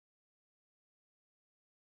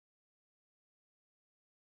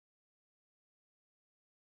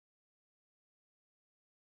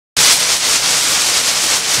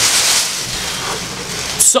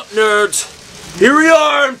What's up, nerds? Here we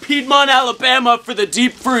are in Piedmont, Alabama for the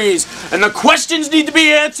deep freeze, and the questions need to be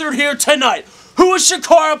answered here tonight. Who is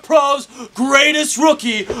Chikara Pro's greatest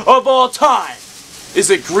rookie of all time? Is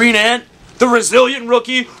it Gran, the resilient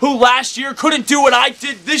rookie who last year couldn't do what I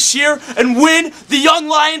did this year and win the Young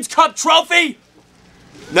Lions Cup trophy?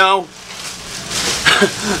 No.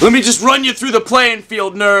 Let me just run you through the playing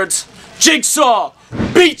field, nerds. Jigsaw,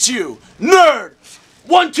 beat you. Nerd.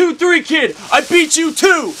 1, 2, 3, kid, I beat you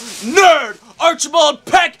too. Nerd. Archibald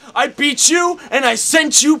Peck, I beat you and I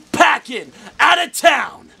sent you packing out of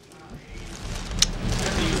town.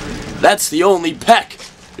 That's the only Peck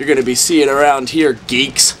you're gonna be seeing around here,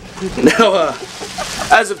 geeks. Now,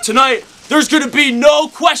 as of tonight, there's gonna be no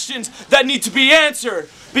questions that need to be answered.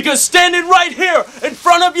 Because standing right here in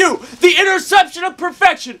front of you, the interception of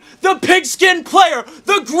perfection, the pigskin player,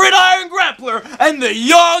 the gridiron grappler, and the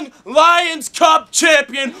Young Lions Cup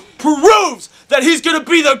champion proves that he's going to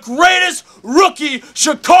be the greatest rookie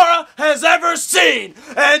Chikara has ever seen.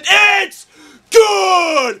 And it's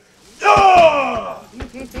good!